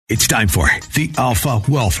It's time for the Alpha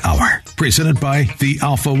Wealth Hour, presented by the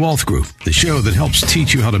Alpha Wealth Group, the show that helps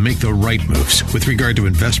teach you how to make the right moves with regard to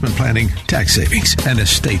investment planning, tax savings, and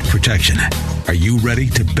estate protection. Are you ready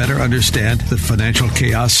to better understand the financial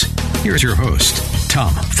chaos? Here's your host,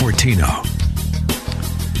 Tom Fortino.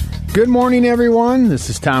 Good morning, everyone. This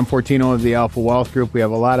is Tom Fortino of the Alpha Wealth Group. We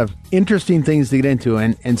have a lot of interesting things to get into,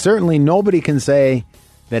 and certainly nobody can say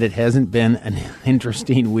that it hasn't been an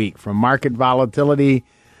interesting week, from market volatility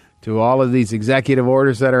to all of these executive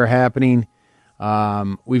orders that are happening.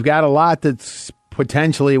 We've got a lot that's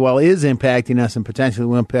potentially, is impacting us and potentially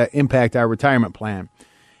will impact our retirement plan.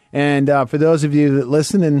 And for those of you that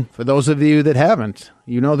listen and for those of you that haven't,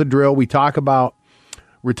 you know the drill. We talk about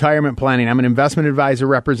retirement planning. I'm an investment advisor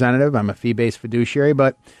representative. I'm a fee-based fiduciary,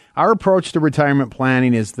 but our approach to retirement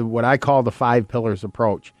planning is what I call the 5 pillars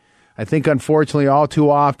approach. I think, unfortunately, all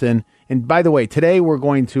too often, and by the way, today we're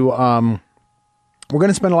going to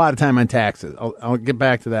spend a lot of time on taxes. I'll get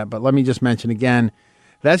back to that, but let me just mention again,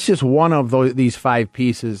 that's just one of these 5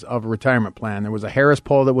 pieces of a retirement plan. There was a Harris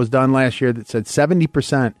poll that was done last year that said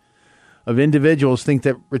 70% of individuals think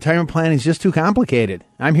that retirement planning is just too complicated.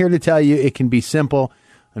 I'm here to tell you it can be simple.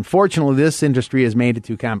 Unfortunately, this industry has made it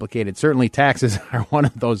too complicated. Certainly, taxes are one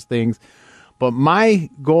of those things. But my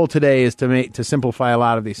goal today is to simplify a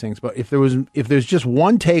lot of these things. But if there's just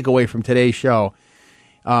one takeaway from today's show,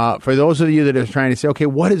 for those of you that are trying to say, okay,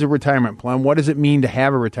 what is a retirement plan? What does it mean to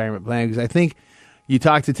have a retirement plan? Because I think you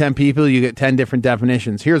talk to 10 people, you get 10 different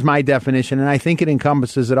definitions. Here's my definition, and I think it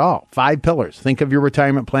encompasses it all. 5 pillars. Think of your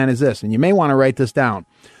retirement plan as this, and you may want to write this down.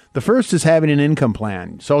 The first is having an income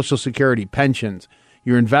plan, Social Security, pensions,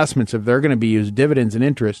 your investments, if they're going to be used, dividends and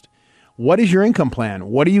interest. What is your income plan?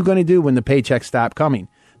 What are you going to do when the paychecks stop coming?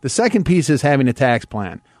 The second piece is having a tax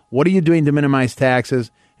plan. What are you doing to minimize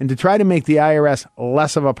taxes and to try to make the IRS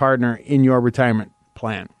less of a partner in your retirement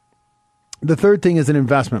plan? The third thing is an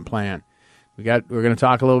investment plan. We're going to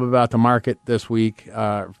talk a little bit about the market this week.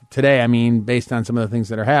 Today, based on some of the things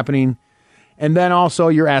that are happening. And then also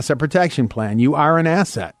your asset protection plan. You are an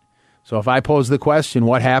asset. So if I pose the question,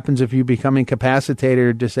 what happens if you become incapacitated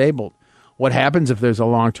or disabled? What happens if there's a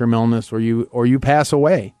long-term illness or you pass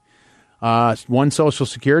away? One, Social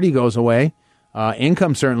Security goes away.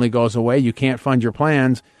 Income certainly goes away. You can't fund your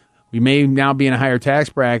plans. You may now be in a higher tax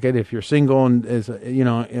bracket if you're single and is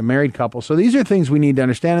a married couple. So these are things we need to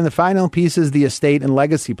understand. And the final piece is the estate and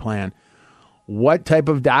legacy plan. What type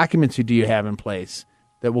of documents do you have in place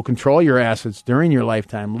that will control your assets during your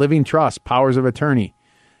lifetime? Living trust, powers of attorney.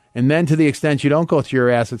 And then to the extent you don't go through your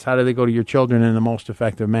assets, how do they go to your children in the most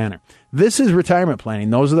effective manner? This is retirement planning.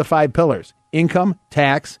 Those are the 5 pillars: income,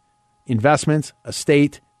 tax, investments,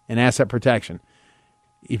 estate, and asset protection.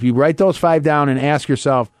 If you write those 5 down and ask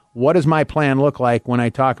yourself, what does my plan look like when I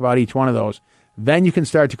talk about each one of those? Then you can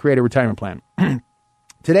start to create a retirement plan.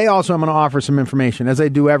 Today also I'm going to offer some information, as I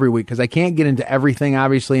do every week, because I can't get into everything,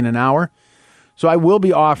 obviously, in an hour. So I will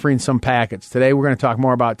be offering some packets. Today we're going to talk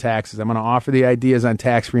more about taxes. I'm going to offer the ideas on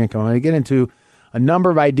tax-free income. I'm going to get into a number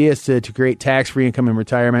of ideas to create tax-free income in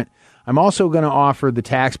retirement. I'm also going to offer the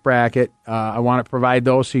tax bracket. I want to provide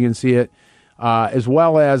those so you can see it, as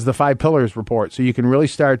well as the 5 pillars report, so you can really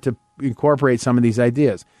start to incorporate some of these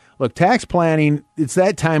ideas. Look, tax planning, it's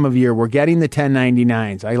that time of year. We're getting the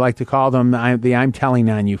 1099s. I like to call them the I'm telling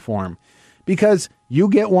on you form, because you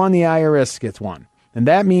get one, the IRS gets one. And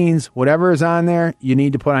that means whatever is on there, you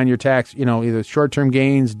need to put on your tax, either short-term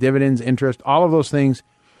gains, dividends, interest, all of those things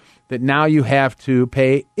that now you have to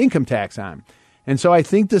pay income tax on. And so I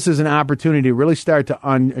think this is an opportunity to really start to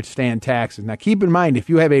understand taxes. Now, keep in mind, if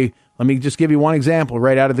you have let me just give you one example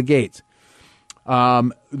right out of the gates.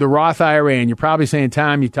 The Roth IRA, and you're probably saying,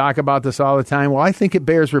 Tom, you talk about this all the time. Well, I think it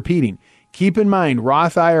bears repeating. Keep in mind,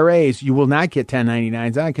 Roth IRAs, you will not get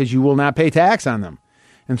 1099s on because you will not pay tax on them.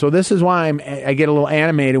 And so this is why I get a little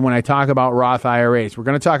animated when I talk about Roth IRAs. We're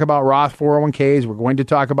going to talk about Roth 401ks. We're going to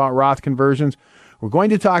talk about Roth conversions. We're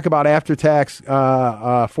going to talk about after-tax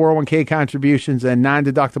 401k contributions and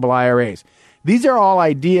non-deductible IRAs. These are all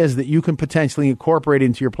ideas that you can potentially incorporate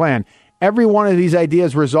into your plan. Every one of these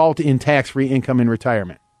ideas result in tax-free income in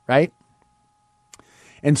retirement, right?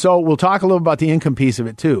 And so we'll talk a little about the income piece of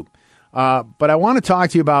it too. But I want to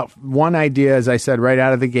talk to you about one idea, as I said, right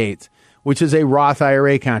out of the gates, which is a Roth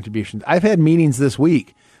IRA contribution. I've had meetings this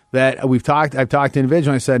week that I've talked to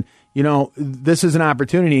individuals. I said, this is an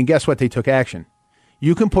opportunity, and guess what? They took action.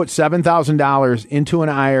 You can put $7,000 into an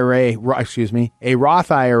IRA, a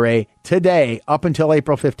Roth IRA today up until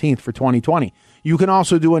April 15th for 2020. You can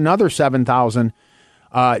also do another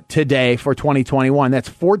 $7,000 today for 2021. That's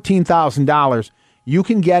 $14,000 you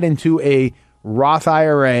can get into a Roth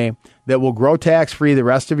IRA that will grow tax-free the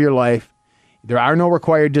rest of your life. There are no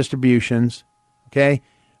required distributions, okay?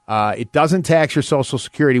 It doesn't tax your Social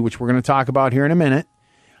Security, which we're going to talk about here in a minute,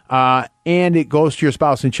 and it goes to your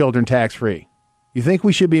spouse and children tax-free. You think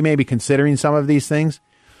we should be maybe considering some of these things?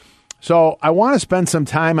 So I want to spend some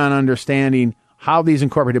time on understanding how these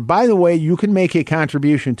incorporated. By the way, you can make a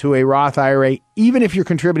contribution to a Roth IRA even if you're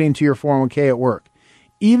contributing to your 401k at work.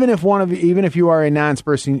 Even if you are a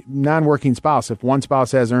non-working spouse, if one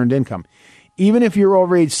spouse has earned income, even if you're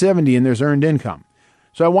over age 70 and there's earned income.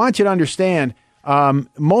 So I want you to understand,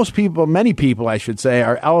 many people, I should say,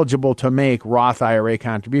 are eligible to make Roth IRA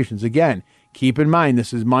contributions. Again, keep in mind,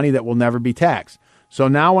 this is money that will never be taxed. So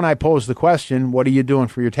now when I pose the question, what are you doing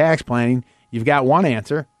for your tax planning? You've got one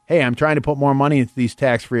answer. Hey, I'm trying to put more money into these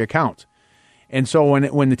tax-free accounts. And so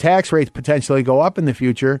when the tax rates potentially go up in the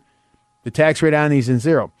future, the tax rate on these is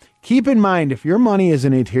zero. Keep in mind, if your money is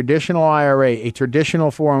in a traditional IRA, a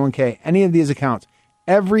traditional 401k, any of these accounts,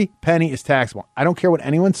 every penny is taxable. I don't care what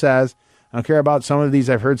anyone says. I don't care about some of these.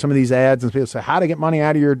 I've heard some of these ads and people say, how to get money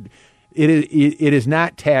out of your... It is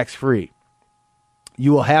not tax-free.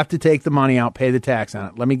 You will have to take the money out, pay the tax on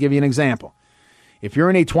it. Let me give you an example. If you're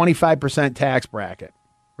in a 25% tax bracket,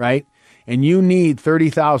 right, and you need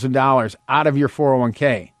 $30,000 out of your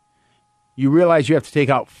 401k, you realize you have to take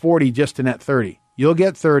out 40 just to net 30. You'll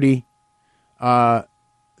get 30.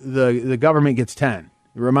 The government gets 10.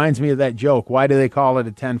 It reminds me of that joke. Why do they call it a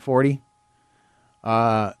 1040?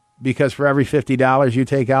 Because for every $50 you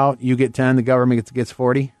take out, you get 10. The government gets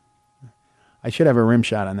 40. I should have a rim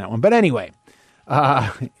shot on that one. But anyway,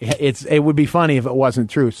 it would be funny if it wasn't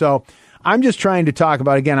true. So I'm just trying to talk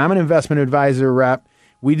about, again, I'm an investment advisor rep.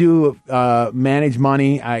 We do manage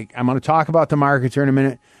money. I'm going to talk about the markets here in a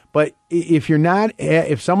minute. But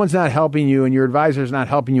if someone's not helping you and your advisor is not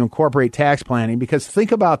helping you incorporate tax planning, because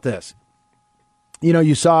think about this. You know,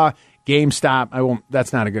 you saw GameStop.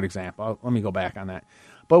 That's not a good example. Let me go back on that.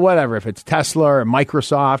 But whatever, if it's Tesla or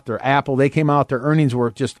Microsoft or Apple, they came out, their earnings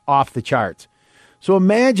were just off the charts. So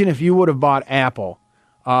imagine if you would have bought Apple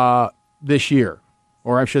this year,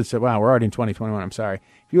 or I should say, wow, we're already in 2021. I'm sorry.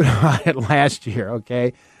 If you would have bought it last year,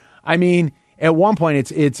 okay? I mean, at one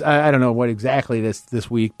point, it's I don't know what exactly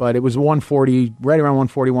this week, but it was 140, right around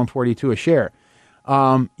 140, 142 a share.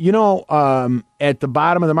 At the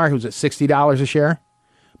bottom of the market, was it $60 a share?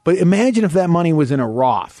 But imagine if that money was in a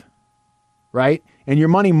Roth, right? And your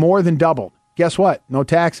money more than doubled. Guess what? No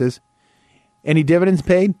taxes. Any dividends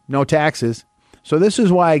paid? No taxes. So this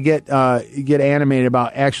is why I get animated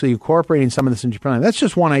about actually incorporating some of this into your plan. That's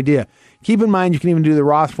just one idea. Keep in mind, you can even do the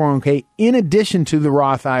Roth 401k in addition to the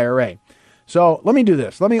Roth IRA. So let me do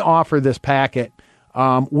this. Let me offer this packet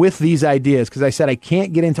with these ideas, because I said I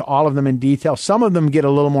can't get into all of them in detail. Some of them get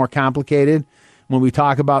a little more complicated when we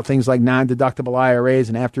talk about things like non-deductible IRAs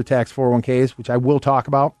and after-tax 401ks, which I will talk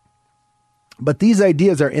about. But these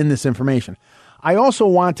ideas are in this information. I also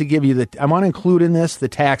want to give you I want to include in this the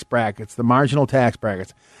tax brackets, the marginal tax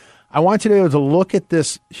brackets. I want you to be able to look at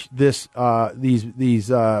this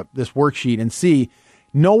worksheet and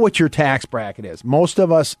know what your tax bracket is. Most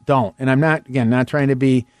of us don't. And I'm not trying to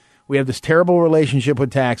be, we have this terrible relationship with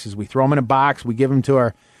taxes. We throw them in a box, we give them to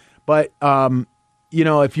our, but,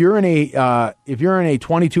 if you're in a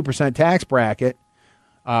 22% tax bracket,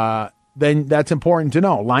 then that's important to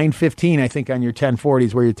know. Line 15, I think, on your 1040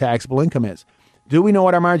 is where your taxable income is. Do we know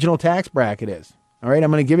what our marginal tax bracket is? All right,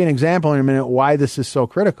 I'm going to give you an example in a minute why this is so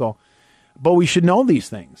critical. But we should know these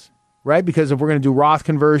things, right? Because if we're going to do Roth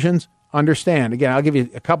conversions, understand. Again, I'll give you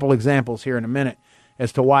a couple examples here in a minute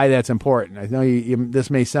as to why that's important. I know this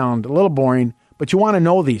may sound a little boring, but you want to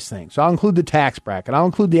know these things. So I'll include the tax bracket. I'll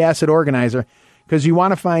include the asset organizer, because you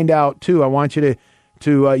want to find out, too. I want you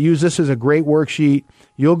to use this as a great worksheet.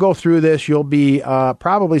 You'll go through this. You'll be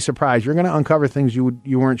probably surprised. You're going to uncover things you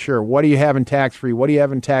weren't sure. What do you have in tax-free? What do you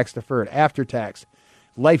have in tax-deferred, after-tax,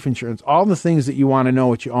 life insurance, all the things that you want to know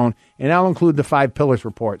what you own. And I'll include the 5 pillars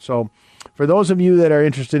report. So for those of you that are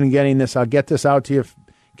interested in getting this, I'll get this out to you.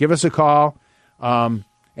 Give us a call. And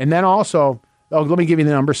then also, let me give you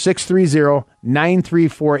the number,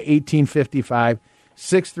 630-934-1855,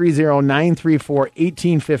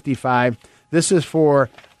 630-934-1855. This is for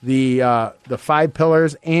the 5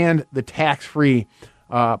 pillars and the tax-free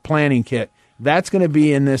planning kit. That's going to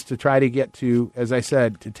be in this to try to get to, as I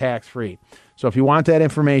said, to tax-free. So if you want that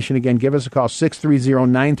information, again, give us a call,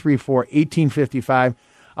 630-934-1855.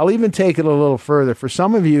 I'll even take it a little further. For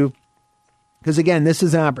some of you, because, again, this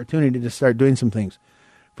is an opportunity to start doing some things.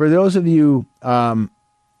 For those of you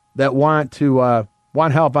that want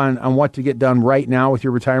help on what to get done right now with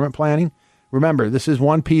your retirement planning, remember, this is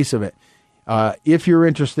one piece of it. If you're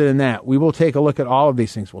interested in that, we will take a look at all of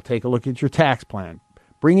these things. We'll take a look at your tax plan.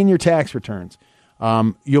 Bring in your tax returns.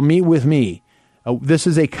 You'll meet with me. This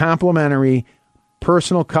is a complimentary,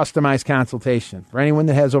 personal, customized consultation. For anyone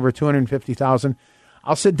that has over $250,000,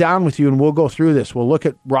 I'll sit down with you and we'll go through this. We'll look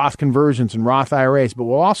at Roth conversions and Roth IRAs, but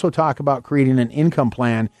we'll also talk about creating an income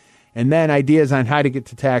plan and then ideas on how to get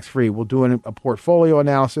to tax-free. We'll do a portfolio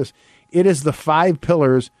analysis. It is the 5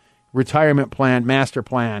 pillars retirement plan, master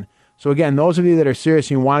plan. So again, those of you that are serious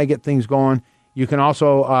and you want to get things going, you can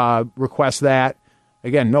also request that.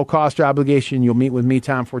 Again, no cost or obligation. You'll meet with me,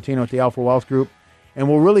 Tom Fortino, at the Alpha Wealth Group, and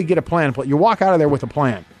we'll really get a plan. You walk out of there with a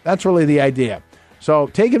plan. That's really the idea. So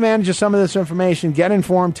take advantage of some of this information, get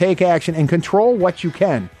informed, take action, and control what you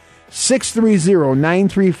can.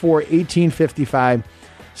 630-934-1855.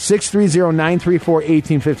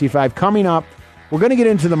 630-934-1855. Coming up, we're going to get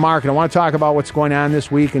into the market. I want to talk about what's going on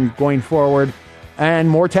this week and going forward, and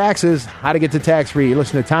more taxes, how to get to tax-free. You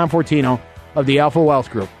listen to Tom Fortino of the Alpha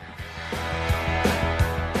Wealth Group.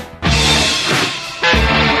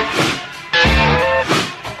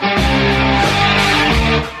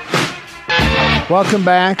 Welcome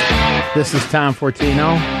back. This is Tom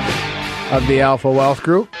Fortino of the Alpha Wealth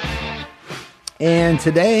Group. And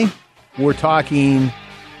today we're talking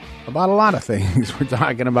about a lot of things. We're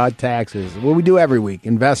talking about taxes, what we do every week,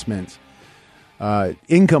 investments,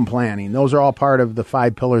 income planning. Those are all part of the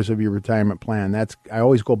 5 pillars of your retirement plan. I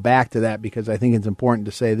always go back to that because I think it's important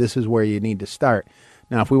to say this is where you need to start.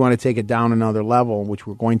 Now, if we want to take it down another level, which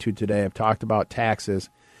we're going to today, I've talked about taxes.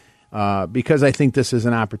 Because I think this is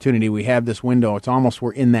an opportunity. We have this window. It's almost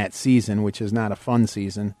we're in that season, which is not a fun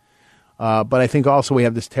season. But I think also we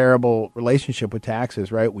have this terrible relationship with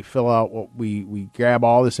taxes, right? We fill out what we grab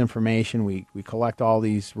all this information. We collect all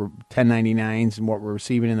these 1099s and what we're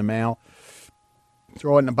receiving in the mail,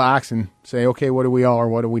 throw it in a box and say, okay, what do we owe or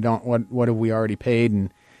what do we don't? What have we already paid?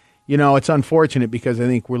 And it's unfortunate because I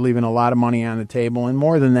think we're leaving a lot of money on the table. And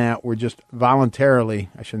more than that, we're just voluntarily,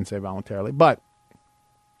 I shouldn't say voluntarily, but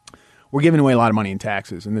we're giving away a lot of money in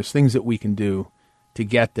taxes, and there's things that we can do to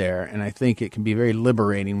get there, and I think it can be very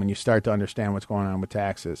liberating when you start to understand what's going on with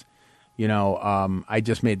taxes. I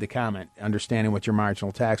just made the comment, understanding what your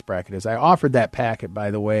marginal tax bracket is. I offered that packet,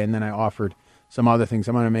 by the way, and then I offered some other things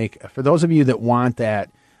I'm going to make. For those of you that want that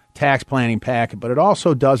tax planning packet, but it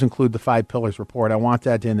also does include the 5 pillars report, I want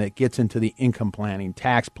that in that gets into the income planning,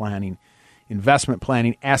 tax planning, investment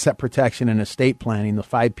planning, asset protection, and estate planning, the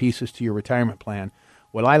 5 pieces to your retirement plan.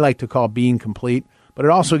 What I like to call being complete, but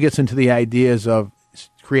it also gets into the ideas of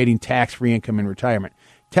creating tax-free income in retirement.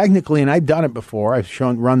 Technically, and I've done it before, I've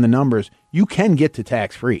run the numbers, you can get to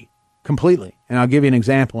tax-free completely. And I'll give you an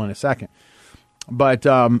example in a second. But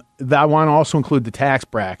I want to also include the tax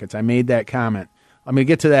brackets. I made that comment. I'm going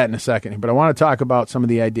to get to that in a second, but I want to talk about some of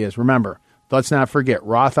the ideas. Remember, let's not forget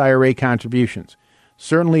Roth IRA contributions.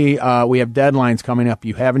 Certainly, we have deadlines coming up.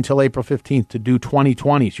 You have until April 15th to do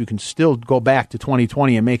 2020s. You can still go back to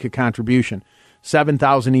 2020 and make a contribution,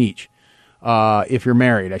 $7,000 each. If you're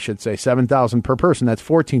married, I should say, $7,000 per person. That's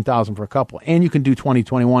 $14,000 for a couple. And you can do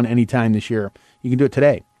 2021 anytime this year. You can do it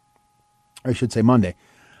today. Or I should say Monday.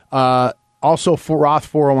 Also, for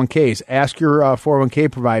Roth 401ks, ask your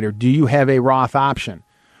 401k provider, do you have a Roth option?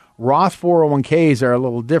 Roth 401ks are a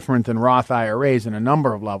little different than Roth IRAs in a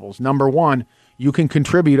number of levels. Number one, you can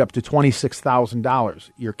contribute up to $26,000.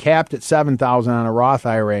 You're capped at $7,000 on a Roth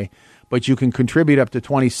IRA, but you can contribute up to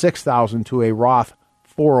 $26,000 to a Roth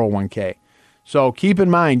 401k. So keep in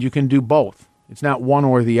mind, you can do both. It's not one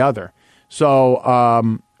or the other. So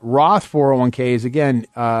Roth 401ks, again,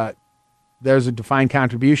 there's a defined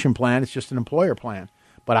contribution plan. It's just an employer plan,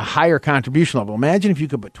 but a higher contribution level. Imagine if you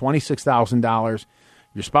could put $26,000,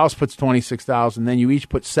 your spouse puts $26,000, then you each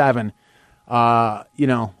put $7,000.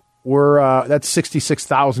 That's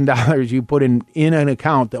 $66,000 you put in an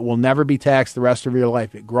account that will never be taxed the rest of your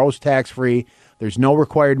life. It grows tax-free. There's no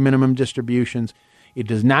required minimum distributions. It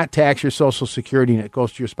does not tax your Social Security, and it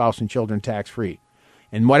goes to your spouse and children tax-free.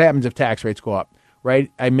 And what happens if tax rates go up?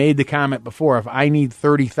 Right? I made the comment before. If I need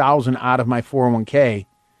 $30,000 out of my 401k,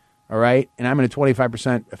 all right, and I'm at a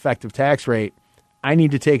 25% effective tax rate, I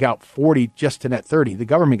need to take out 40 just to net 30. The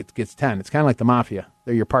government gets 10. It's kind of like the mafia.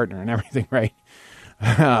 They're your partner and everything, right?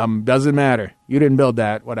 Doesn't matter. You didn't build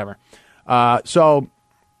that, whatever. So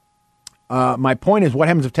my point is, what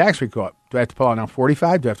happens if tax rates go up? Do I have to pull out now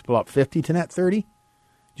 45? Do I have to pull out 50 to net 30? Do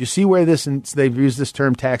you see where they've used this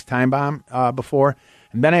term tax time bomb before?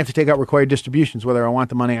 And then I have to take out required distributions, whether I want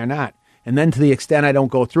the money or not. And then to the extent I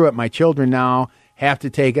don't go through it, my children now have to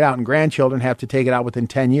take it out, and grandchildren have to take it out within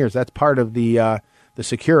 10 years. That's part of the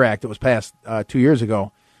Secure Act that was passed 2 years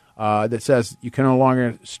ago. that says you can no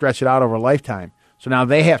longer stretch it out over a lifetime. So now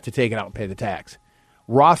they have to take it out and pay the tax.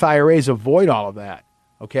 Roth IRAs avoid all of that,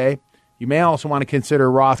 okay? You may also want to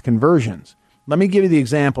consider Roth conversions. Let me give you the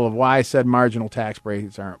example of why I said marginal tax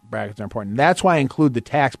brackets are important. That's why I include the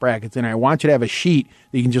tax brackets in there. I want you to have a sheet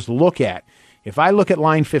that you can just look at. If I look at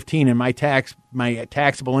line 15 and my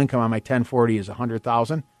taxable income on my 1040 is $100,000,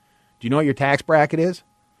 do you know what your tax bracket is?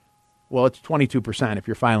 Well, it's 22% if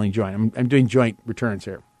you're filing joint. I'm doing joint returns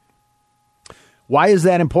here. Why is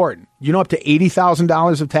that important? You know, up to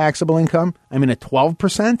 $80,000 of taxable income, I'm in at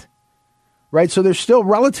 12%, right? So they're still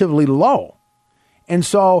relatively low. And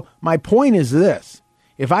so my point is this.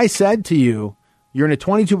 If I said to you, you're in a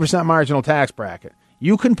 22% marginal tax bracket,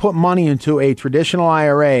 you can put money into a traditional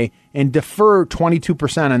IRA and defer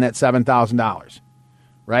 22% on that $7,000,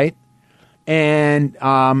 right? And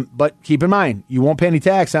but keep in mind, you won't pay any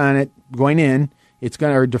tax on it going in. It's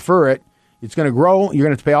going to defer it. It's going to grow. You're going to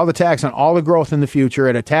have to pay all the tax on all the growth in the future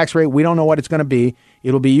at a tax rate we don't know what it's going to be.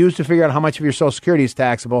 It'll be used to figure out how much of your Social Security is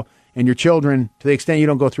taxable, and your children, to the extent you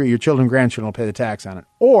don't go through it, your children and grandchildren will pay the tax on it.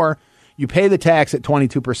 Or you pay the tax at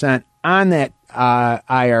 22% on that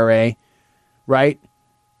IRA, right?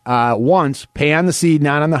 Once, pay on the seed,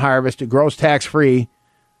 not on the harvest. It grows tax-free.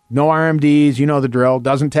 No RMDs, you know the drill.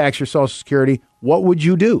 Doesn't tax your Social Security. What would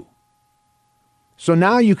you do? So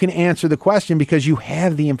now you can answer the question because you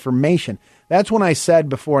have the information. That's when I said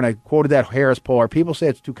before, and I quoted that Harris poll, where people say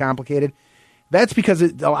it's too complicated. That's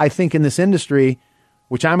because I think in this industry,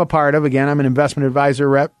 which I'm a part of, again, I'm an investment advisor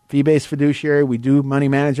rep, fee-based fiduciary. We do money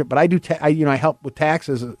management, but I help with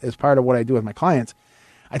taxes as part of what I do with my clients.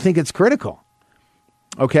 I think it's critical.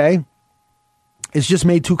 Okay? It's just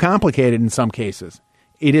made too complicated in some cases.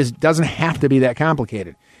 It doesn't have to be that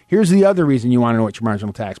complicated. Here's the other reason you want to know what your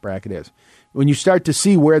marginal tax bracket is. When you start to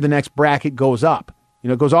see where the next bracket goes up,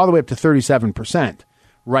 it goes all the way up to 37%.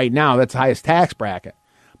 Right now, that's the highest tax bracket.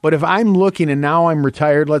 But if I'm looking and now I'm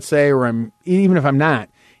retired, let's say, or even if I'm not,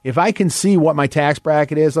 if I can see what my tax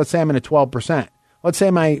bracket is, let's say I'm in a 12%. Let's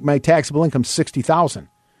say my taxable income is $60,000.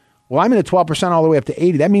 Well, I'm in a 12% all the way up to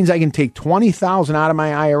 $80,000. That means I can take $20,000 out of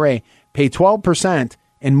my IRA, pay 12%,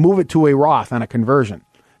 and move it to a Roth on a conversion.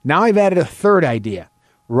 Now I've added a third idea.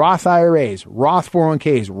 Roth IRAs, Roth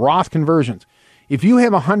 401ks, Roth conversions. If you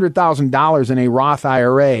have $100,000 in a Roth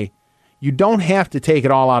IRA, you don't have to take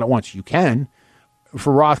it all out at once. You can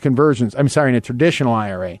for Roth conversions. In a traditional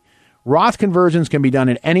IRA. Roth conversions can be done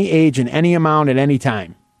at any age and any amount at any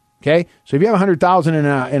time. Okay? So if you have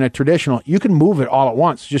 $100,000 in a traditional, you can move it all at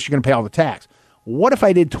once. Just you're going to pay all the tax. What if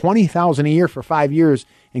I did $20,000 a year for 5 years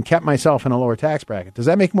and kept myself in a lower tax bracket? Does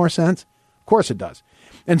that make more sense? Of course it does.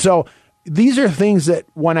 And so these are things that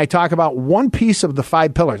when I talk about one piece of the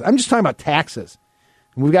 5 pillars, I'm just talking about taxes.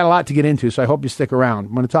 And we've got a lot to get into, so I hope you stick around.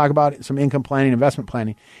 I'm going to talk about some income planning, investment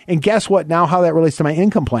planning. And guess what? Now how that relates to my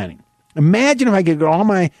income planning. Imagine if I could get all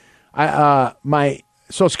my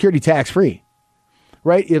Social Security tax-free,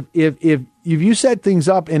 right? If you set things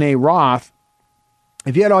up in a Roth,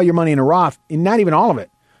 if you had all your money in a Roth, and not even all of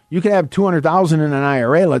it, you could have $200,000 in an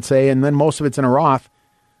IRA, let's say, and then most of it's in a Roth,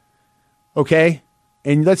 okay?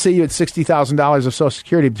 And let's say you had $60,000 of Social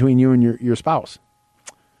Security between you and your spouse.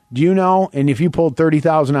 Do you know, and if you pulled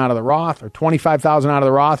 $30,000 out of the Roth or $25,000 out of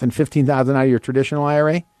the Roth and $15,000 out of your traditional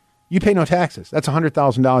IRA, you pay no taxes. That's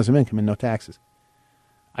 $100,000 of income and no taxes.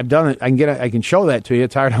 I've done it. I can show that to you.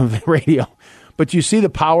 It's hard on the radio. But you see the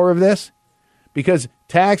power of this? Because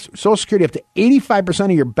Social Security, up to 85%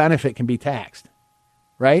 of your benefit can be taxed,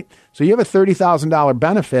 right? So you have a $30,000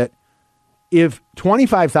 benefit. If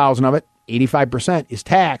 $25,000 of it, 85%, is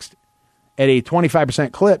taxed at a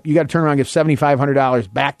 25% clip, you got to turn around and give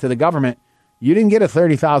 $7,500 back to the government. You didn't get a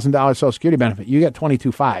 $30,000 Social Security benefit. You got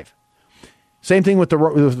 $22,500. Same thing with the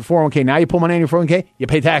 401k. Now you pull money in your 401k, you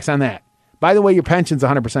pay tax on that. By the way, your pension's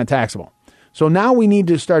 100% taxable. So now we need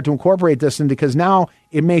to start to incorporate this in, because now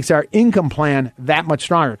it makes our income plan that much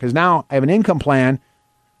stronger. Because now I have an income plan,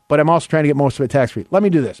 but I'm also trying to get most of it tax-free. Let me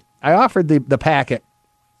do this. I offered the packet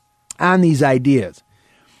on these ideas.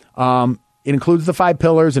 It includes the 5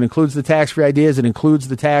 pillars. It includes the tax-free ideas. It includes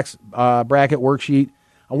the tax bracket worksheet.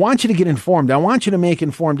 I want you to get informed. I want you to make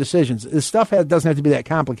informed decisions. This stuff doesn't have to be that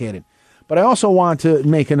complicated. But I also want to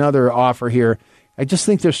make another offer here. I just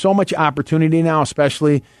think there's so much opportunity now,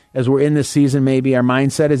 especially as we're in this season. Maybe our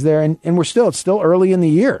mindset is there, and it's still early in the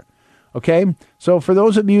year. Okay? So for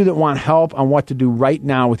those of you that want help on what to do right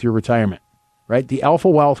now with your retirement, right? The Alpha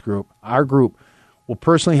Wealth Group, our group, will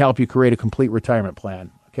personally help you create a complete retirement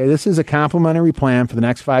plan. Okay, this is a complimentary plan for the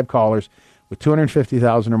next 5 callers with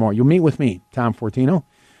 $250,000 or more. You'll meet with me, Tom Fortino.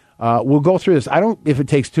 We'll go through this. If it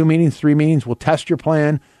takes 2 meetings, 3 meetings, we'll test your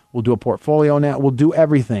plan. We'll do a portfolio net. We'll do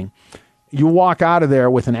everything. You'll walk out of there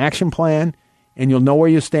with an action plan, and you'll know where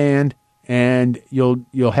you stand, and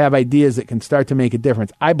you'll have ideas that can start to make a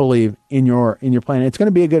difference, I believe, in your plan. It's going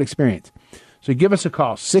to be a good experience. So give us a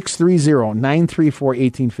call,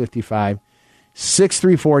 630-934-1855,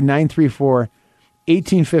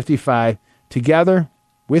 634-934-1855. Together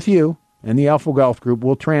with you and the Alpha Wealth Group,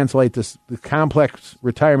 we'll translate the complex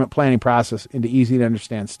retirement planning process into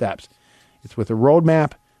easy-to-understand steps. It's with a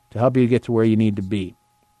roadmap to help you get to where you need to be.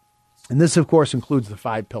 And this, of course, includes the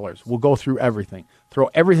 5 pillars. We'll go through everything. Throw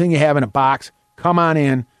everything you have in a box. Come on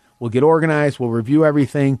in. We'll get organized. We'll review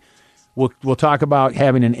everything. We'll talk about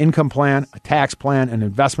having an income plan, a tax plan, an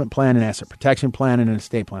investment plan, an asset protection plan, and an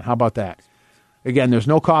estate plan. How about that? Again, there's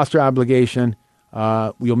no cost or obligation.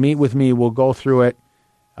 You'll meet with me. We'll go through it.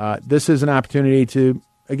 This is an opportunity to,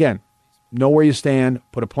 again, know where you stand,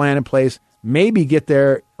 put a plan in place, maybe get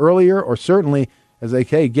there earlier, or certainly, as they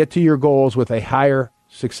say, get to your goals with a higher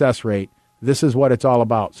success rate. This is what it's all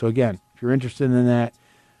about. So again, if you're interested in that,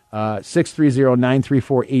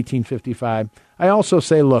 630-934-1855. I also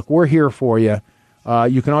say, look, we're here for you.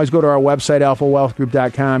 You can always go to our website,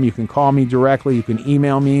 alphawealthgroup.com. You can call me directly. You can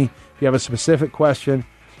email me if you have a specific question.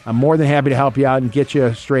 I'm more than happy to help you out and get you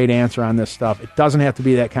a straight answer on this stuff. It doesn't have to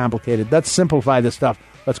be that complicated. Let's simplify this stuff.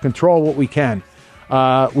 Let's control what we can.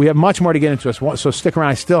 We have much more to get into, so stick around.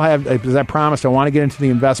 I still have, as I promised, I want to get into the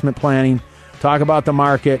investment planning, talk about the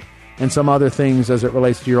market, and some other things as it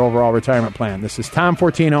relates to your overall retirement plan. This is Tom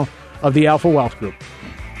Fortino of the Alpha Wealth Group.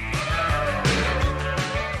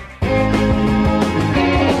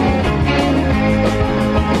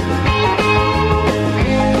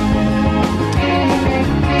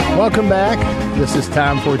 Welcome back. This is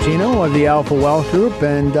Tom Fortino of the Alpha Wealth Group,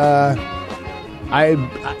 and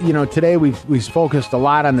today we've focused a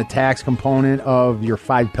lot on the tax component of your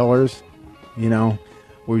 5 pillars. Where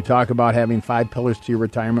we talk about having 5 pillars to your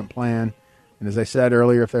retirement plan. And as I said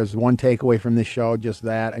earlier, if there's one takeaway from this show, just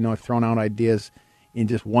that. I know I've thrown out ideas in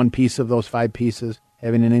just one piece of those 5 pieces: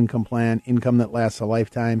 having an income plan, income that lasts a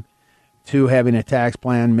lifetime; 2, having a tax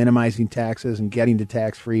plan, minimizing taxes and getting to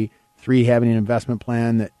tax-free; 3, having an investment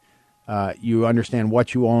plan that you understand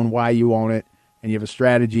what you own, why you own it, and you have a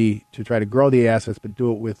strategy to try to grow the assets, but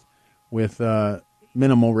do it with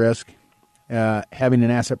minimal risk. Having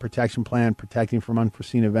an asset protection plan, protecting from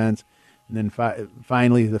unforeseen events. And then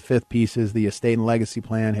finally, the 5th piece is the estate and legacy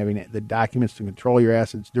plan, having the documents to control your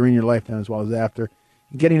assets during your lifetime as well as after,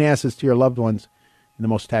 and getting assets to your loved ones in the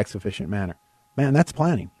most tax-efficient manner. Man, that's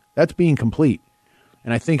planning. That's being complete.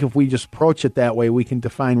 And I think if we just approach it that way, we can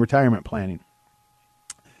define retirement planning.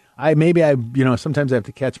 Sometimes I have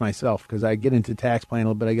to catch myself because I get into tax planning a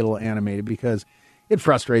little bit. I get a little animated because it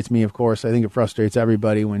frustrates me, of course. I think it frustrates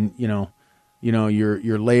everybody when, your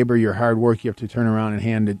labor, your hard work, you have to turn around and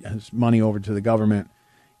hand money over to the government.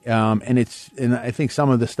 And I think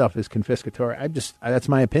some of this stuff is confiscatory. That's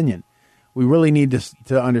my opinion. We really need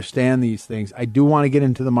to understand these things. I do want to get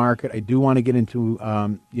into the market. I do want to get into,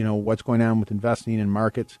 what's going on with investing in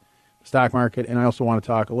markets, stock market. And I also want to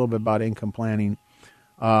talk a little bit about income planning.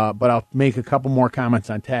 But I'll make a couple more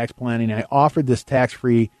comments on tax planning. I offered this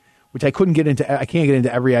tax-free, which I can't get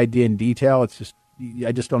into every idea in detail.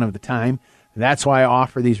 I just don't have the time. That's why I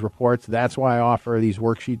offer these reports. That's why I offer these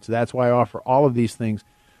worksheets. That's why I offer all of these things.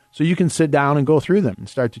 So you can sit down and go through them and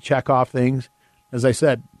start to check off things. As I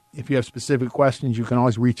said, if you have specific questions, you can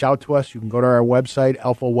always reach out to us. You can go to our website,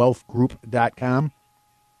 alphawealthgroup.com.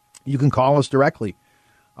 You can call us directly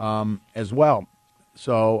as well.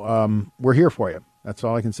 So we're here for you. That's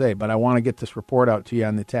all I can say. But I want to get this report out to you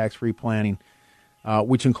on the tax-free planning,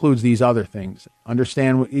 which includes these other things.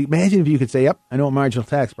 Imagine if you could say, yep, I know a marginal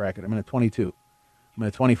tax bracket. I'm in a 22. I'm in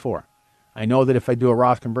a 24. I know that if I do a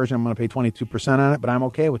Roth conversion, I'm going to pay 22% on it, but I'm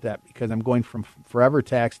okay with that because I'm going from forever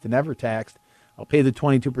taxed to never taxed. I'll pay the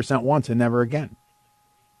 22% once and never again.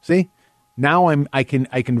 See? Now I can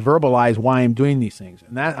verbalize why I'm doing these things.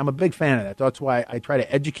 And that I'm a big fan of that. That's why I try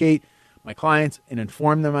to educate my clients and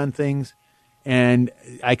inform them on things. And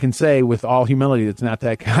I can say with all humility, it's not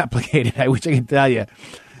that complicated. I wish I could tell you,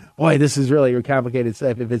 boy, this is really complicated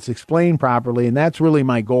stuff if it's explained properly. And that's really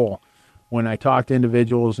my goal when I talk to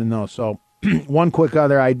individuals and those. So one quick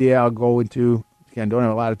other idea I'll go into. Again, don't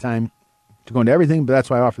have a lot of time to go into everything, but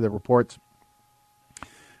that's why I offer the reports.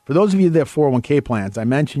 For those of you that have 401k plans, I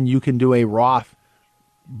mentioned you can do a Roth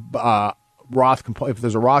if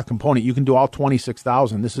there's a Roth component, you can do all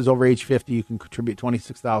 $26,000. This is over age 50. You can contribute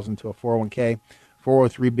 $26,000 to a 401k,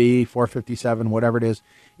 403b, 457, whatever it is.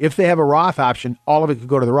 If they have a Roth option, all of it could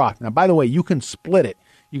go to the Roth. Now, by the way, you can split it.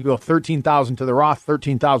 You can go $13,000 to the Roth,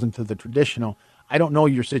 $13,000 to the traditional. I don't know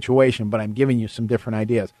your situation, but I'm giving you some different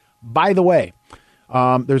ideas. By the way,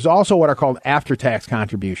 there's also what are called after-tax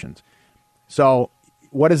contributions. So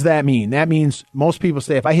what does that mean? That means most people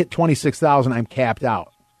say, if I hit $26,000, I'm capped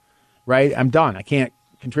out, right? I'm done. I can't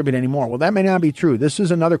contribute anymore. Well, that may not be true. This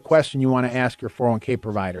is another question you want to ask your 401k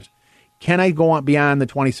providers. Can I go on beyond the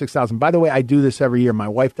 $26,000? By the way, I do this every year. My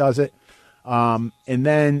wife does it. And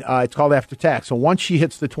then it's called after tax. So once she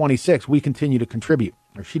hits the 26, we continue to contribute,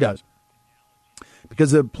 or she does,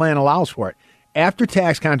 because the plan allows for it. After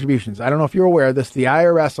tax contributions, I don't know if you're aware of this, the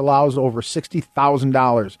IRS allows over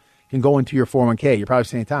 $60,000 can go into your 401k. You're probably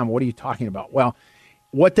saying, Tom, what are you talking about? Well,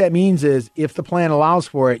 what that means is if the plan allows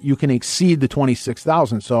for it, you can exceed the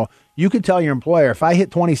 $26,000. So you could tell your employer, if I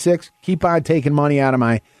hit 26, keep on taking money out of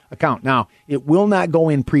my account. Now, it will not go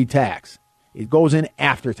in pre-tax. It goes in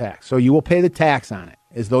after tax. So you will pay the tax on it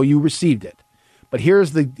as though you received it. But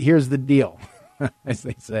here's the deal, as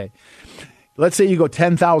they say. Let's say you go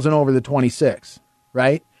 10,000 over the 26,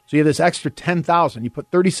 right? So you have this extra 10,000. You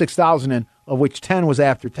put 36,000 in, of which 10 was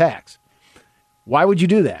after tax. Why would you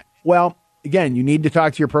do that? Well, again, you need to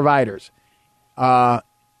talk to your providers. There are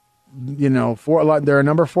a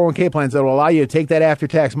number of 401k plans that will allow you to take that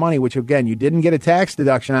after-tax money, which, again, you didn't get a tax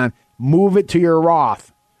deduction on, move it to your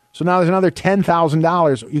Roth. So now there's another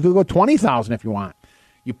 $10,000. You could go $20,000 if you want.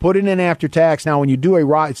 You put it in after tax. Now, when you do a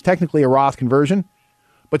Roth, it's technically a Roth conversion.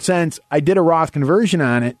 But since I did a Roth conversion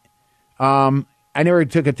on it, I never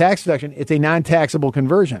took a tax deduction. It's a non-taxable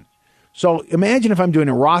conversion. So imagine if I'm doing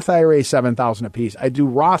a Roth IRA, $7,000 a piece. I do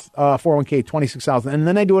Roth 401k, $26,000, and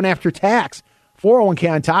then I do an after-tax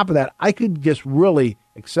 401k on top of that. I could just really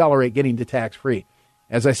accelerate getting to tax-free.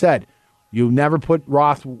 As I said, you never put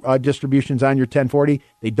Roth distributions on your 1040.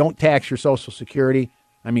 They don't tax your Social Security.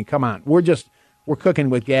 I mean, come on. We're cooking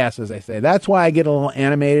with gas, as I say. That's why I get a little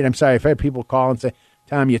animated. I'm sorry if I had people call and say,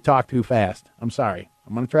 Tom, you talk too fast. I'm sorry.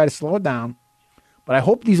 I'm going to try to slow it down. But I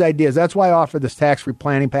hope these ideas, that's why I offer this tax-free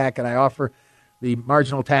planning packet. I offer the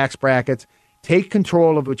marginal tax brackets. Take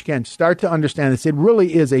control of what you can. Start to understand this. It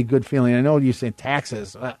really is a good feeling. I know you say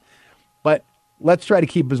taxes, but let's try to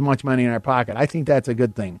keep as much money in our pocket. I think that's a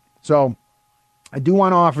good thing. So I do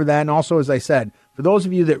want to offer that. And also, as I said, for those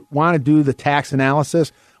of you that want to do the tax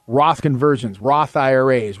analysis, Roth conversions, Roth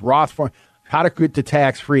IRAs, how to get to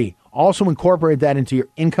tax-free. Also incorporate that into your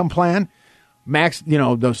income plan.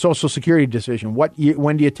 The Social Security decision.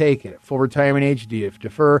 When do you take it? Full retirement age? Do you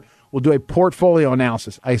defer? We'll do a portfolio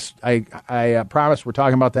analysis. I promise we're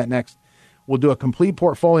talking about that next. We'll do a complete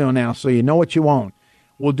portfolio analysis so you know what you own.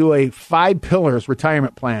 We'll do a 5 pillars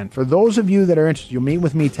retirement plan. For those of you that are interested, you'll meet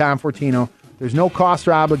with me, Tom Fortino. There's no cost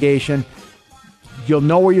or obligation. You'll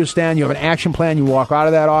know where you stand. You have an action plan. You walk out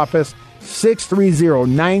of that office.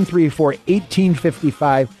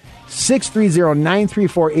 630-934-1855.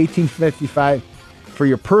 630-934-1855 for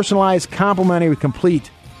your personalized, complimentary, complete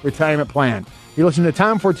retirement plan. You're listening to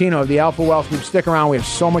Tom Fortino of the Alpha Wealth Group. Stick around. We have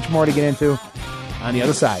so much more to get into on the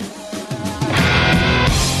other side.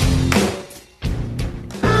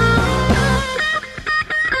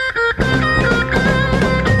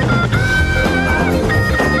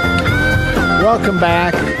 Welcome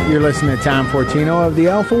back. You're listening to Tom Fortino of the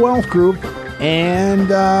Alpha Wealth Group. And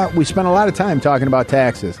we spent a lot of time talking about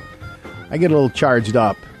taxes. I get a little charged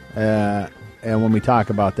up, and when we talk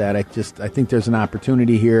about that, I think there's an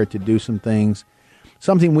opportunity here to do some things,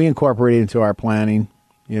 something we incorporated into our planning.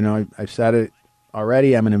 I've said it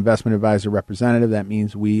already. I'm an investment advisor representative. That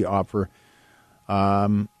means we offer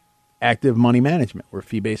active money management. We're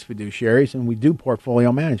fee-based fiduciaries, and we do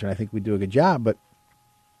portfolio management. I think we do a good job. But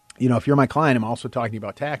if you're my client, I'm also talking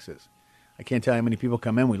about taxes. I can't tell you how many people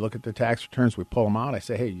come in. We look at their tax returns. We pull them out. I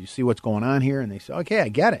say, "Hey, you see what's going on here?" And they say, "Okay, I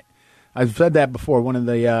get it." I've said that before. One of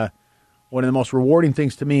the most rewarding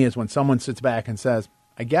things to me is when someone sits back and says,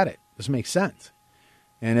 "I get it. This makes sense."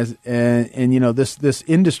 And this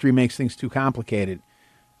industry makes things too complicated.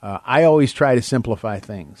 I always try to simplify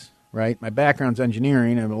things. Right? My background's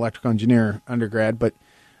engineering. I'm an electrical engineer undergrad, but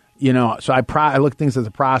so I look at things as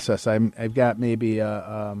a process. I've got maybe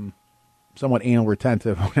somewhat anal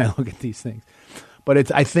retentive when I look at these things.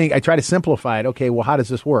 But I think I try to simplify it. Okay, well, how does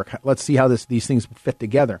this work? Let's see how these things fit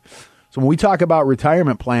together. So when we talk about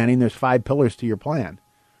retirement planning, there's 5 pillars to your plan,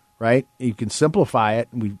 right? You can simplify it.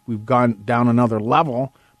 We've gone down another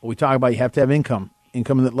level, but we talk about you have to have income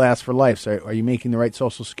that lasts for life. So are you making the right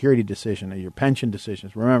Social Security decision or your pension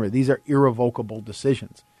decisions? Remember, these are irrevocable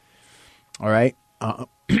decisions, all right?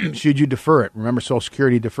 Should you defer it? Remember, Social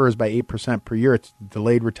Security defers by 8% per year. It's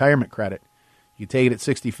delayed retirement credit. You take it at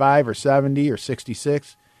 65 or 70 or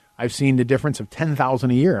 66. I've seen the difference of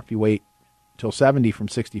 $10,000 a year if you wait till 70 from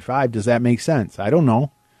 65. Does that make sense? I don't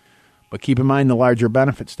know. But keep in mind the larger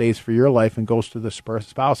benefit stays for your life and goes to the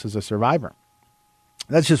spouse as a survivor.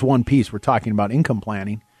 That's just one piece. We're talking about income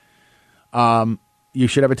planning. You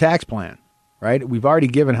should have a tax plan, right? We've already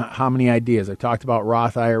given how many ideas. I talked about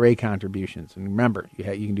Roth IRA contributions. And remember, you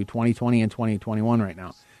can do 2020 and 2021 right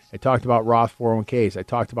now. I talked about Roth 401ks. I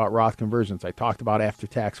talked about Roth conversions. I talked about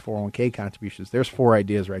after-tax 401k contributions. There's 4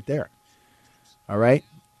 ideas right there. All right?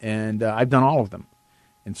 And I've done all of them.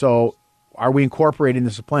 And so are we incorporating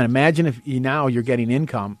this as a plan? Imagine if now you're getting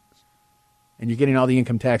income and you're getting all the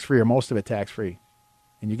income tax-free or most of it tax-free,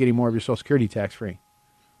 and you're getting more of your Social Security tax-free.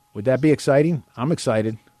 Would that be exciting? I'm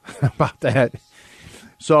excited about that.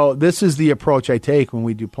 So this is the approach I take when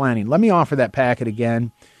we do planning. Let me offer that packet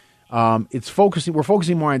again. We're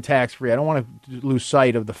focusing more on tax-free. I don't want to lose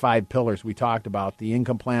sight of the 5 pillars we talked about: the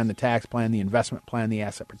income plan, the tax plan, the investment plan, the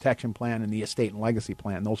asset protection plan, and the estate and legacy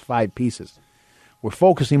plan. Those 5 pieces. We're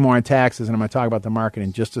focusing more on taxes, and I'm going to talk about the market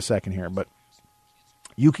in just a second here. But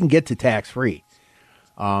you can get to tax-free.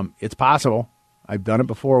 It's possible. I've done it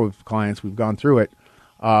before with clients. We've gone through it.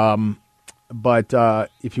 But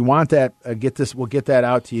if you want that, we'll get that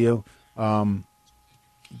out to you.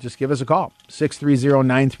 Just give us a call,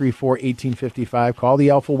 630-934-1855. Call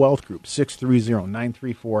the Alpha Wealth Group,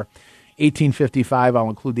 630-934-1855. I'll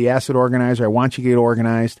include the asset organizer. I want you to get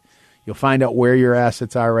organized. You'll find out where your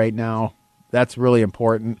assets are right now. That's really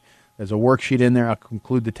important. There's a worksheet in there. I'll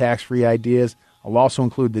include the tax-free ideas. I'll also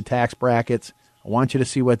include the tax brackets. I want you to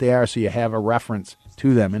see what they are so you have a reference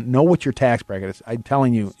to them and know what your tax bracket is. I'm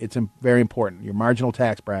telling you, it's very important. Your marginal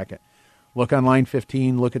tax bracket. Look on line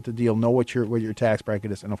 15, look at the deal, know what your tax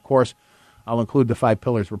bracket is. And, of course, I'll include the 5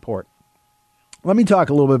 pillars report. Let me talk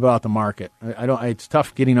a little bit about the market. It's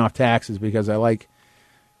tough getting off taxes because I like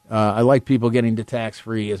people getting to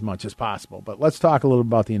tax-free as much as possible. But let's talk a little bit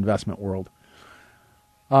about the investment world.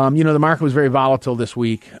 The market was very volatile this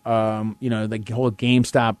week. The whole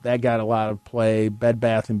GameStop, that got a lot of play. Bed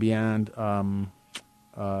Bath & Beyond, I'm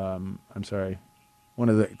sorry, one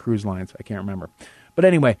of the cruise lines, I can't remember. But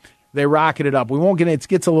anyway, they rocketed up. We won't get it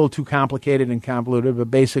gets a little too complicated and convoluted, but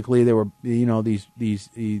basically there were these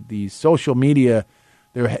social media,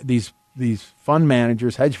 these fund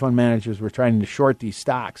managers, hedge fund managers were trying to short these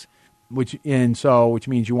stocks, which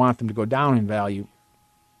means you want them to go down in value.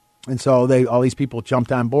 And so all these people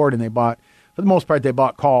jumped on board and they bought, for the most part, they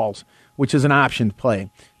bought calls, which is an option play.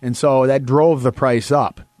 And so that drove the price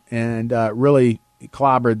up and really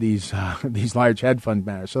clobbered these large hedge fund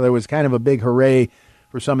managers. So there was kind of a big hooray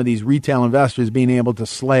for some of these retail investors being able to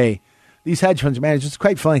slay these hedge fund managers.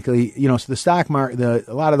 Quite frankly, so the stock market,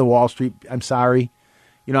 a lot of the Wall Street, I'm sorry,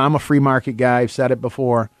 I'm a free market guy. I've said it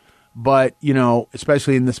before, but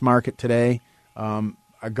especially in this market today,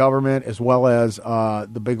 our government as well as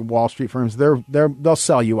the big Wall Street firms, they'll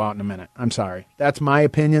sell you out in a minute. I'm sorry. That's my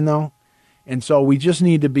opinion, though. And so we just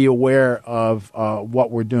need to be aware of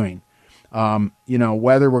what we're doing.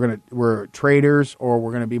 Whether we're traders or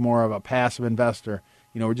we're going to be more of a passive investor.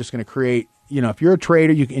 We're just going to create. If you're a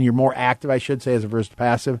trader and you're more active, I should say, as opposed to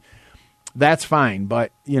passive, that's fine.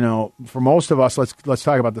 But for most of us, let's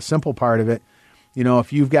talk about the simple part of it.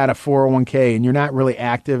 If you've got a 401k and you're not really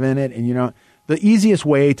active in it, and the easiest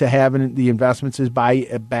way to have the investments is buy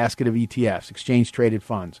a basket of ETFs, exchange-traded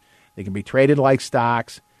funds. They can be traded like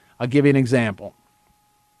stocks. I'll give you an example.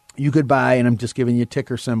 You could buy, and I'm just giving you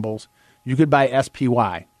ticker symbols, you could buy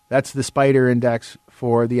SPY. That's the spider index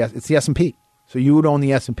it's the S&P. So you would own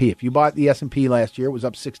the S&P. If you bought the S&P last year, it was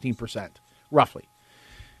up 16%, roughly.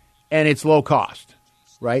 And it's low cost,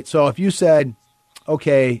 right? So if you said,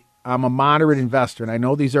 okay, I'm a moderate investor, and I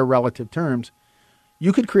know these are relative terms,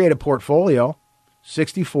 you could create a portfolio,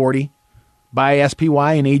 60-40, buy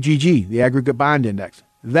SPY and AGG, the aggregate bond index.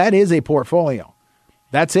 That is a portfolio.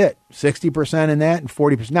 That's it, 60% in that and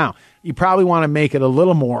 40%. Now, you probably want to make it a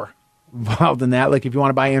little more involved than that. Like if you want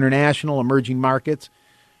to buy international, emerging markets,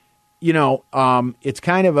 it's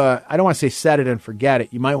kind of I don't want to say set it and forget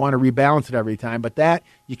it. You might want to rebalance it every time, but that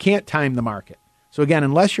you can't time the market. So again,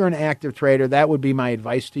 unless you're an active trader, that would be my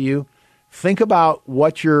advice to you. Think about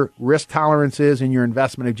what your risk tolerance is and your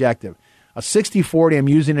investment objective. A 60-40, I'm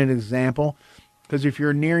using an example because if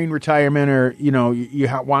you're nearing retirement or, you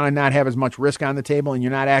want to not have as much risk on the table and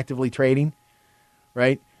you're not actively trading,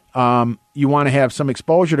 right? You want to have some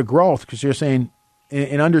exposure to growth because you're saying,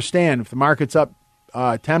 and understand if the market's up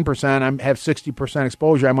 10%, I have 60%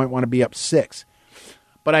 exposure, I might want to be up 6%.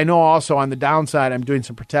 But I know also on the downside, I'm doing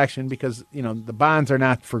some protection because, the bonds are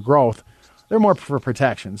not for growth. They're more for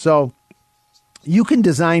protection. So you can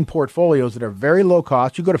design portfolios that are very low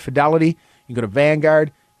cost. You go to Fidelity, you can go to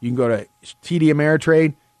Vanguard, you can go to TD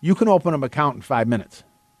Ameritrade. You can open an account in 5 minutes,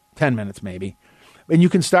 10 minutes maybe. And you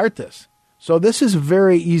can start this. So this is a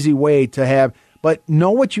very easy way to have, but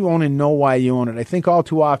know what you own and know why you own it. I think all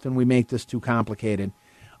too often we make this too complicated.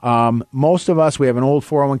 Most of us, we have an old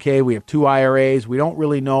 401k, we have 2 IRAs. We don't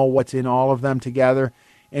really know what's in all of them together.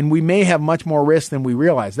 And we may have much more risk than we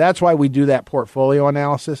realize. That's why we do that portfolio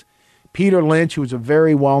analysis. Peter Lynch, who's a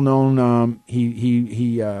very well-known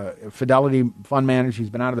Fidelity fund manager, he's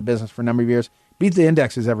been out of the business for a number of years, beats the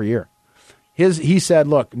indexes every year. He said,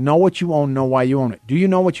 look, know what you own, know why you own it. Do you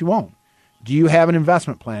know what you own? Do you have an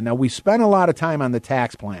investment plan? Now, we spent a lot of time on the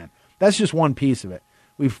tax plan. That's just one piece of it.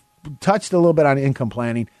 We've touched a little bit on income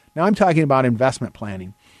planning. Now I'm talking about investment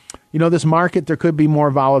planning. You know, this market, there could be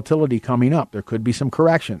more volatility coming up. There could be some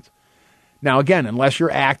corrections. Now, again, unless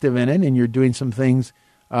you're active in it and you're doing some things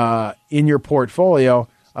in your portfolio,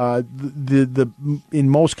 in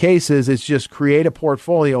most cases, it's just create a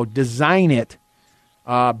portfolio, design it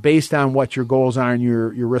based on what your goals are and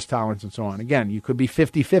your risk tolerance and so on. Again, you could be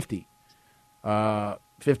 50-50,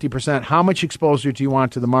 50%. How much exposure do you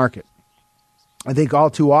want to the market? I think all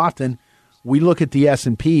too often we look at the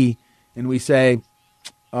S&P and we say,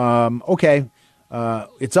 okay,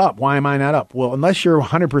 it's up. Why am I not up? Well, unless you're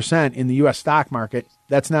 100% in the U.S. stock market,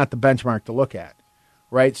 that's not the benchmark to look at,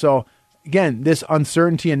 right? So, again, this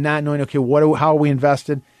uncertainty and not knowing, okay, how are we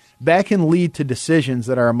invested, that can lead to decisions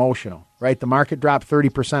that are emotional, right? The market dropped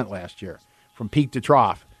 30% last year from peak to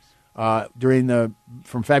trough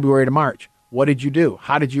from February to March. What did you do?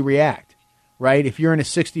 How did you react? Right? If you're in a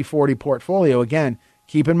 60-40 portfolio, again,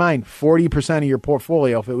 keep in mind 40% of your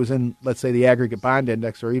portfolio, if it was in, let's say, the aggregate bond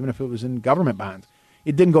index, or even if it was in government bonds,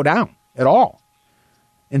 it didn't go down at all.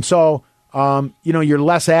 And so, you're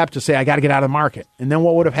less apt to say, I got to get out of the market. And then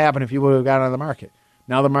what would have happened if you would have got out of the market?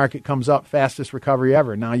 Now the market comes up, fastest recovery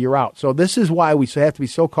ever. Now you're out. So this is why we have to be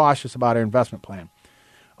so cautious about our investment plan.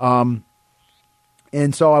 And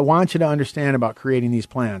so I want you to understand about creating these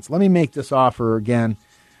plans. Let me make this offer again.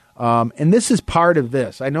 And this is part of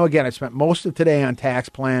this. I know, again, I spent most of today on tax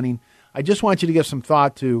planning. I just want you to give some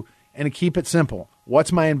thought to, and to keep it simple.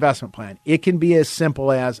 What's my investment plan? It can be as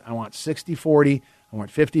simple as I want 60-40, I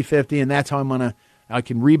want 50-50, and that's how I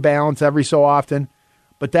can rebalance every so often.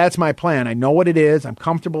 But that's my plan. I know what it is. I'm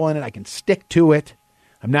comfortable in it. I can stick to it.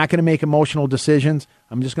 I'm not going to make emotional decisions.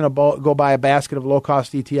 I'm just going to go buy a basket of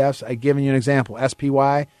low-cost ETFs. I've given you an example.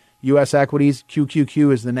 SPY, U.S. equities,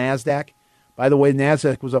 QQQ is the NASDAQ. By the way,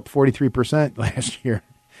 NASDAQ was up 43% last year.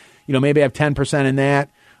 Maybe I have 10% in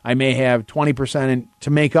that. I may have 20%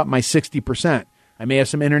 to make up my 60%. I may have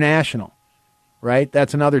some international, right?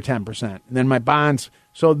 That's another 10%. And then my bonds.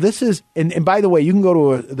 So this is, and by the way, you can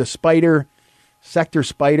go to the Sector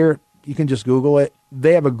Spider. You can just Google it.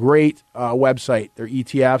 They have a great website. They're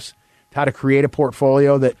ETFs, how to create a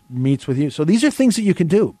portfolio that meets with you. So these are things that you can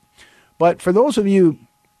do. But for those of you,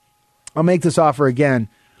 I'll make this offer again,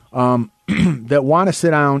 that want to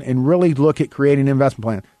sit down and really look at creating an investment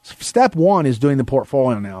plan. Step one is doing the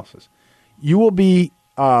portfolio analysis. You will be,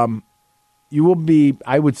 I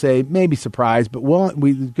would say, maybe surprised, but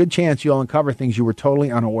good chance you'll uncover things you were totally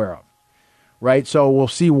unaware of, right? So we'll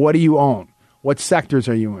see, what do you own? What sectors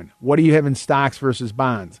are you in? What do you have in stocks versus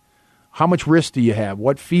bonds? How much risk do you have?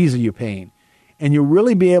 What fees are you paying? And you'll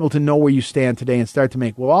really be able to know where you stand today and start to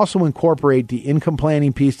make. We'll also incorporate the income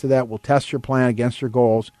planning piece to that. We'll test your plan against your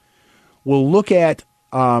goals. We'll look at,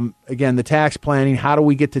 again, the tax planning. How do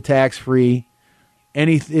we get to tax-free?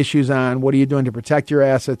 Any issues on what are you doing to protect your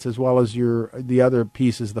assets, as well as the other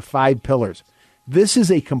pieces, the 5 pillars. This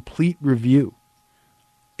is a complete review,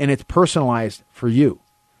 and it's personalized for you.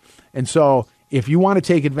 And so if you want to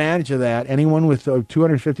take advantage of that, anyone with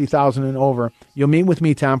 $250,000 and over, you'll meet with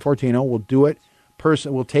me, Tom Fortino. We'll do it.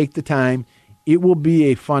 We'll take the time. It will be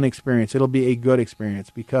a fun experience. It'll be a good experience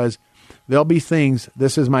because there'll be things,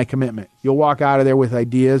 this is my commitment. You'll walk out of there with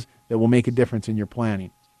ideas that will make a difference in your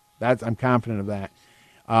planning. I'm confident of that.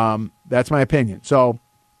 That's my opinion. So,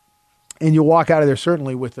 and you'll walk out of there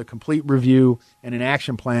certainly with a complete review and an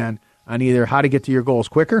action plan on either how to get to your goals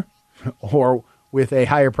quicker or with a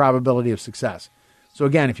higher probability of success. So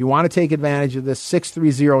again, if you want to take advantage of this,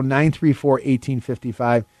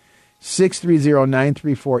 630-934-1855,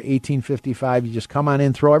 630-934-1855. You just come on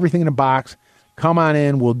in, throw everything in a box, come on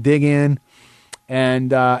in, we'll dig in.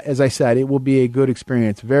 And as I said, it will be a good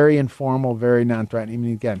experience. Very informal, very non-threatening. I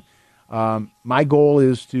mean, again, my goal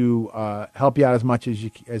is to help you out as much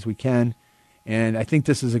as we can. And I think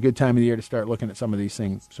this is a good time of the year to start looking at some of these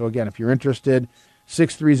things. So again, if you're interested,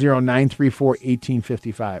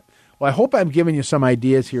 630-934-1855. Well, I hope I'm giving you some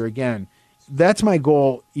ideas here. Again, that's my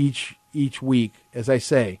goal each week, as I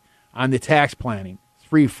say, on the tax planning.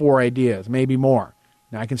 3-4 ideas, maybe more.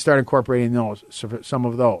 Now I can start incorporating some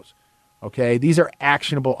of those. Okay, these are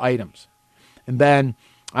actionable items. And then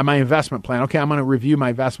on my investment plan, okay, I'm going to review my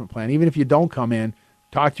investment plan. Even if you don't come in,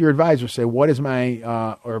 talk to your advisor, say, what is my,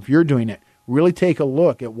 or if you're doing it, really take a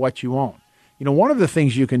look at what you own. You know, one of the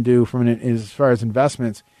things you can do as far as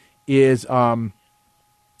investments is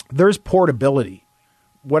there's portability.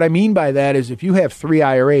 What I mean by that is if you have 3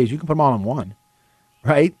 IRAs, you can put them all in one,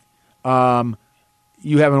 right?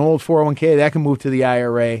 You have an old 401k, that can move to the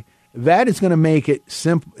IRA. That is going to make it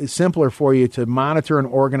simpler for you to monitor and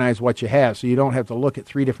organize what you have, so you don't have to look at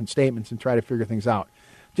 3 different statements and try to figure things out.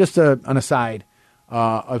 Just an aside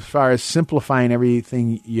as far as simplifying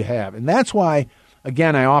everything you have. And that's why,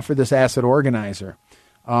 again, I offer this asset organizer.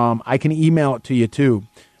 I can email it to you too,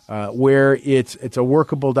 where it's a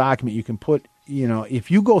workable document. You can put, if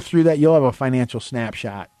you go through that, you'll have a financial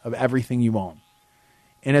snapshot of everything you own.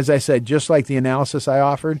 And as I said, just like the analysis I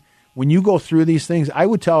offered, when you go through these things, I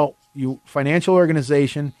would tell you, financial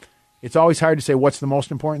organization, it's always hard to say what's the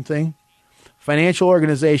most important thing. Financial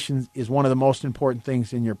organization is one of the most important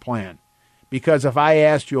things in your plan. Because if I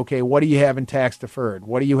asked you, okay, what do you have in tax deferred?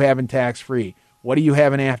 What do you have in tax free? What do you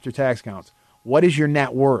have in after tax accounts? What is your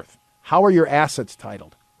net worth? How are your assets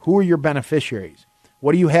titled? Who are your beneficiaries?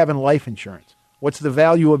 What do you have in life insurance? What's the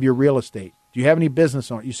value of your real estate? Do you have any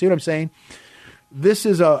business owners? You see what I'm saying? This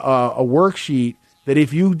is a worksheet that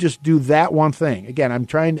if you just do that one thing, again, I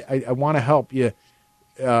want to help you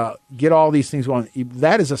get all these things going.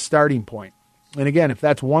 That is a starting point. And again, if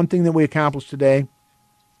that's one thing that we accomplished today,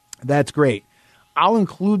 that's great. I'll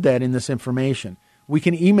include that in this information. We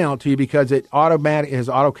can email it to you because it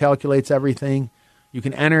auto-calculates everything. You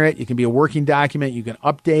can enter it. It can be a working document. You can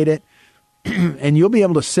update it. And you'll be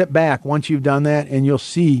able to sit back once you've done that, and you'll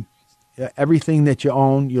see everything that you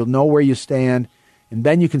own. You'll know where you stand. And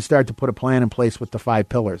then you can start to put a plan in place with the 5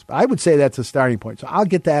 pillars. But I would say that's a starting point. So I'll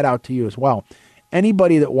get that out to you as well.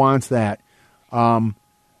 Anybody that wants that,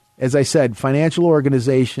 as I said, financial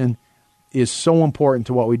organization is so important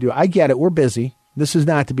to what we do. I get it. We're busy. This is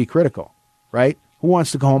not to be critical, right? Who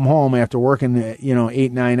wants to go home after working,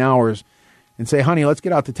 8-9 hours and say, honey, let's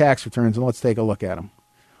get out the tax returns and let's take a look at them.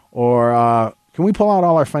 Or can we pull out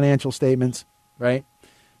all our financial statements, right?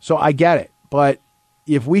 So I get it. But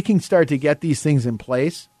if we can start to get these things in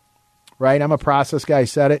place, right? I'm a process guy,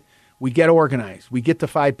 said it. We get organized. We get the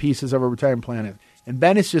 5 pieces of a retirement plan. And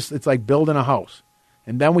then it's like building a house.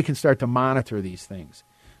 And then we can start to monitor these things.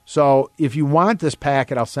 So if you want this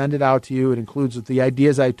packet, I'll send it out to you. It includes the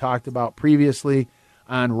ideas I talked about previously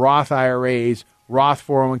on Roth IRAs, Roth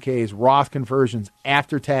 401ks, Roth conversions,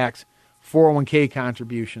 after-tax 401k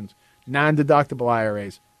contributions, non-deductible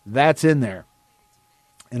IRAs. That's in there.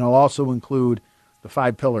 And I'll also include the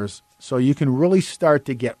 5 pillars, so you can really start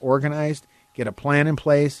to get organized, get a plan in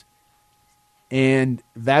place, and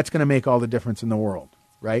that's going to make all the difference in the world,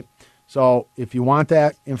 right? So if you want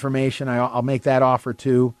that information, I'll make that offer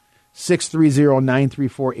too.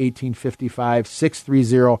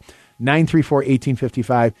 630-934-1855,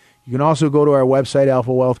 630-934-1855. You can also go to our website,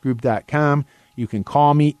 alphawealthgroup.com. You can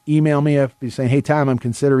call me, email me if you're saying, hey, Tom, I'm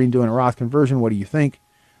considering doing a Roth conversion. What do you think?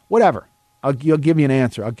 Whatever. I'll give you an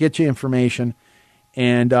answer. I'll get you information.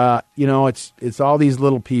 And, it's all these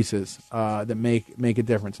little pieces that make a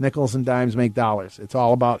difference. Nickels and dimes make dollars. It's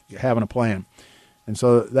all about having a plan. And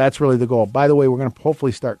so that's really the goal. By the way, we're going to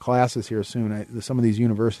hopefully start classes here soon. Some of these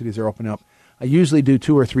universities are opening up. I usually do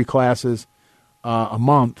 2 or 3 classes a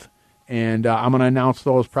month, and I'm going to announce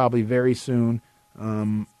those probably very soon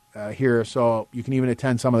here, so you can even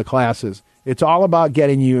attend some of the classes. It's all about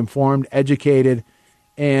getting you informed, educated,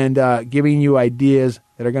 and giving you ideas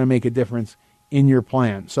that are going to make a difference in your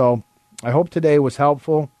plan. So I hope today was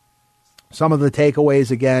helpful. Some of the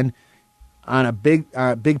takeaways, again, on a big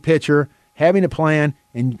picture, having a plan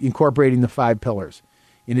and incorporating the 5 pillars.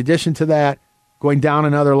 In addition to that, going down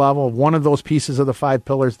another level, one of those pieces of the 5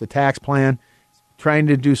 pillars, the tax plan, trying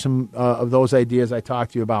to do some of those ideas I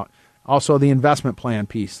talked to you about. Also, the investment plan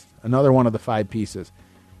piece, another one of the 5 pieces.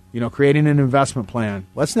 Creating an investment plan.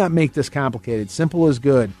 Let's not make this complicated. Simple is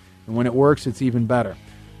good. And when it works, it's even better.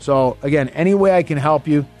 So, again, any way I can help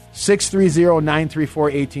you,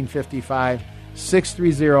 630-934-1855,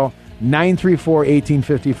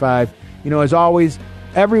 630-934-1855. As always,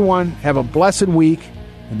 everyone have a blessed week,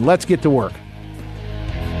 and let's get to work.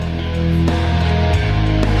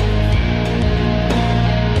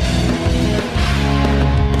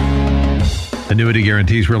 Annuity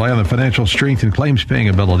guarantees rely on the financial strength and claims-paying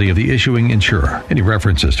ability of the issuing insurer. Any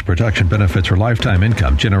references to production benefits or lifetime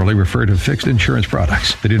income generally refer to fixed insurance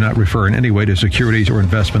products. They do not refer in any way to securities or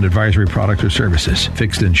investment advisory products or services.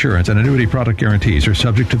 Fixed insurance and annuity product guarantees are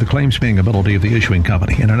subject to the claims-paying ability of the issuing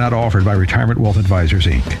company and are not offered by Retirement Wealth Advisors,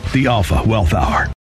 Inc. The Alpha Wealth Hour.